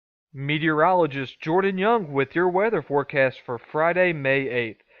Meteorologist Jordan Young with your weather forecast for Friday, May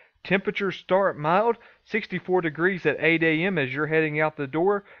 8th. Temperatures start mild, 64 degrees at 8 a.m. as you're heading out the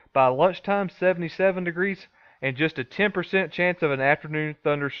door. By lunchtime, 77 degrees, and just a 10% chance of an afternoon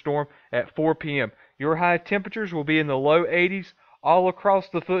thunderstorm at 4 p.m. Your high temperatures will be in the low 80s all across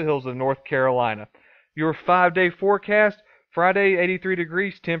the foothills of North Carolina. Your 5-day forecast: Friday, 83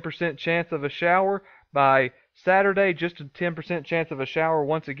 degrees, 10% chance of a shower. By Saturday, just a 10% chance of a shower.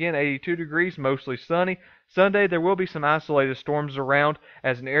 Once again, 82 degrees, mostly sunny. Sunday, there will be some isolated storms around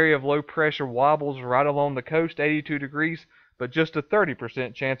as an area of low pressure wobbles right along the coast, 82 degrees, but just a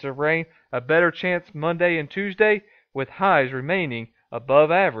 30% chance of rain. A better chance Monday and Tuesday, with highs remaining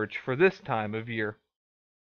above average for this time of year.